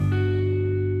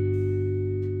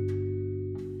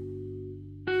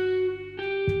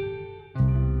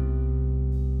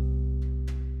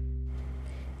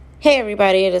Hey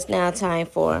everybody, it is now time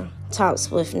for Talks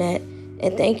with Net,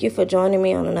 and thank you for joining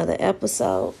me on another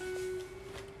episode.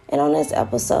 And on this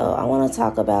episode, I want to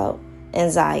talk about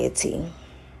anxiety.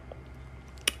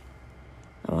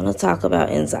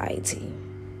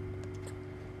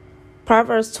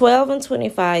 Proverbs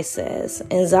 12:25 says,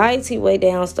 "Anxiety weighs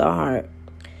down the heart,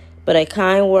 but a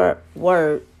kind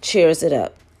word cheers it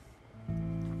up."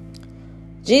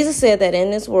 Jesus said that in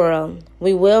this world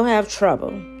we will have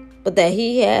trouble, but that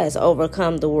he has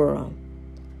overcome the world.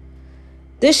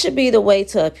 This should be the way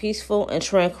to a peaceful and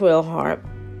tranquil heart.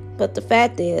 But the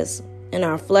fact is, in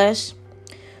our flesh,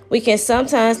 we can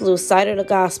sometimes lose sight of the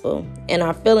gospel, and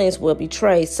our feelings will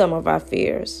betray some of our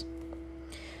fears.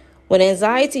 When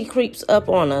anxiety creeps up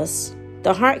on us,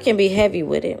 the heart can be heavy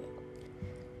with it.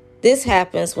 This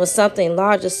happens when something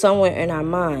lodges somewhere in our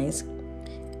minds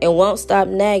and won't stop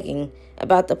nagging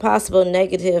about the possible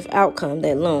negative outcome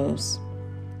that looms.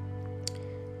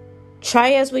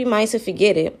 Try as we might to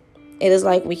forget it, it is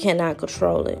like we cannot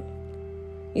control it.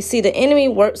 You see, the enemy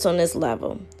works on this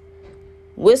level,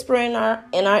 whispering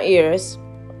in our ears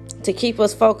to keep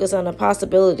us focused on the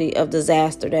possibility of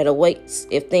disaster that awaits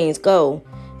if things go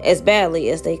as badly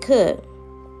as they could.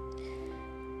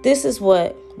 This is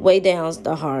what weighs down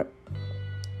the heart.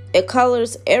 It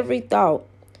colors every thought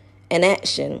and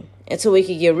action until we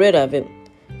can get rid of it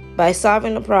by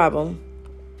solving the problem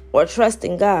or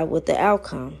trusting God with the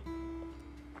outcome.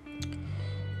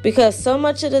 Because so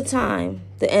much of the time,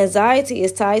 the anxiety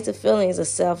is tied to feelings of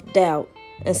self-doubt,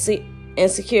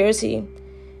 insecurity,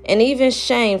 and even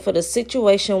shame for the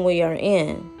situation we are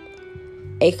in.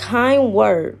 A kind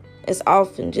word is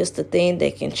often just the thing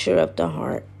that can cheer up the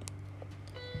heart.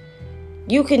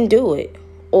 You can do it,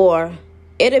 or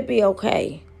it'll be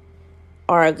okay,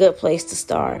 are a good place to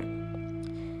start.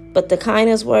 But the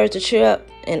kindest word to cheer up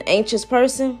an anxious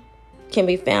person can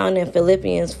be found in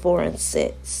Philippians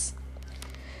 4:6.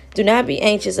 Do not be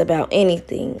anxious about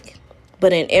anything,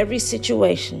 but in every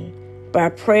situation, by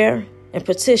prayer and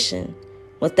petition,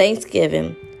 with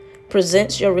thanksgiving,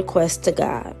 present your requests to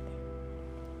God.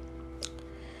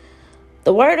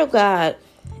 The Word of God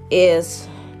is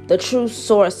the true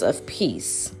source of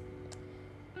peace,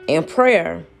 and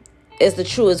prayer is the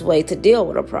truest way to deal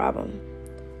with a problem.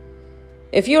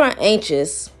 If you are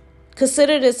anxious,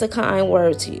 consider this a kind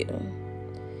word to you.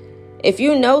 If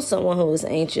you know someone who is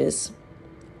anxious,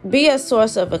 be a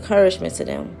source of encouragement to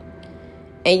them,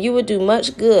 and you will do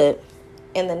much good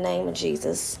in the name of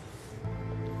Jesus.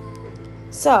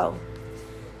 So,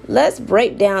 let's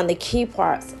break down the key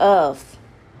parts of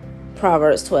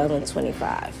Proverbs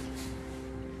 12:25.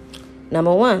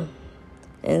 Number 1,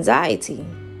 anxiety.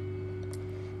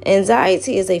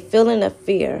 Anxiety is a feeling of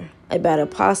fear about a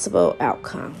possible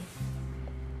outcome.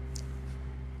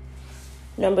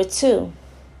 Number 2,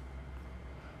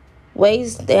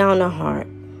 weighs down the heart.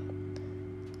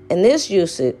 In this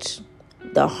usage,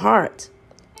 the heart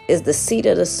is the seat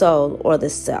of the soul or the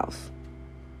self.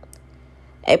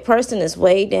 A person is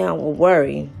weighed down with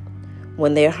worry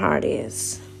when their heart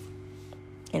is.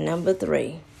 And number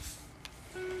 3,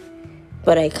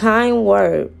 but a kind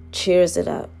word cheers it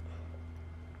up.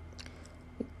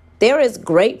 There is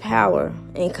great power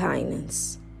in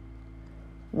kindness.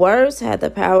 Words have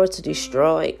the power to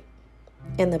destroy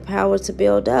and the power to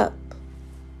build up.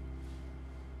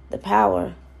 The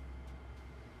power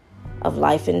of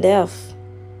life and death.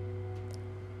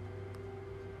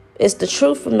 It's the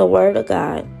truth from the Word of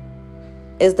God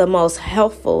is the most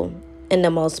helpful and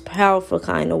the most powerful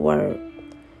kind of word.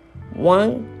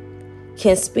 One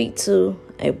can speak to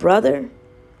a brother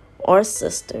or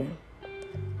sister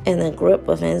in the grip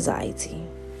of anxiety.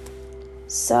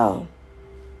 So,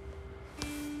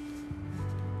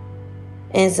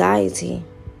 anxiety.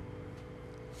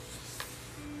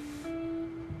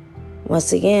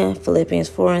 Once again, Philippians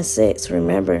 4:6,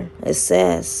 remember, it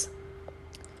says,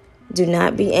 do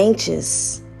not be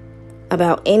anxious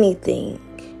about anything,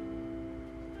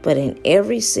 but in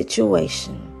every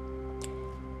situation,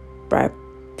 by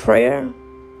prayer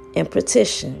and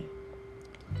petition,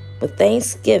 with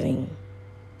thanksgiving,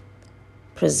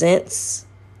 presents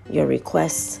your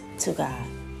requests to God.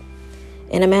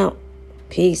 And I'm out.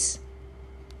 Peace.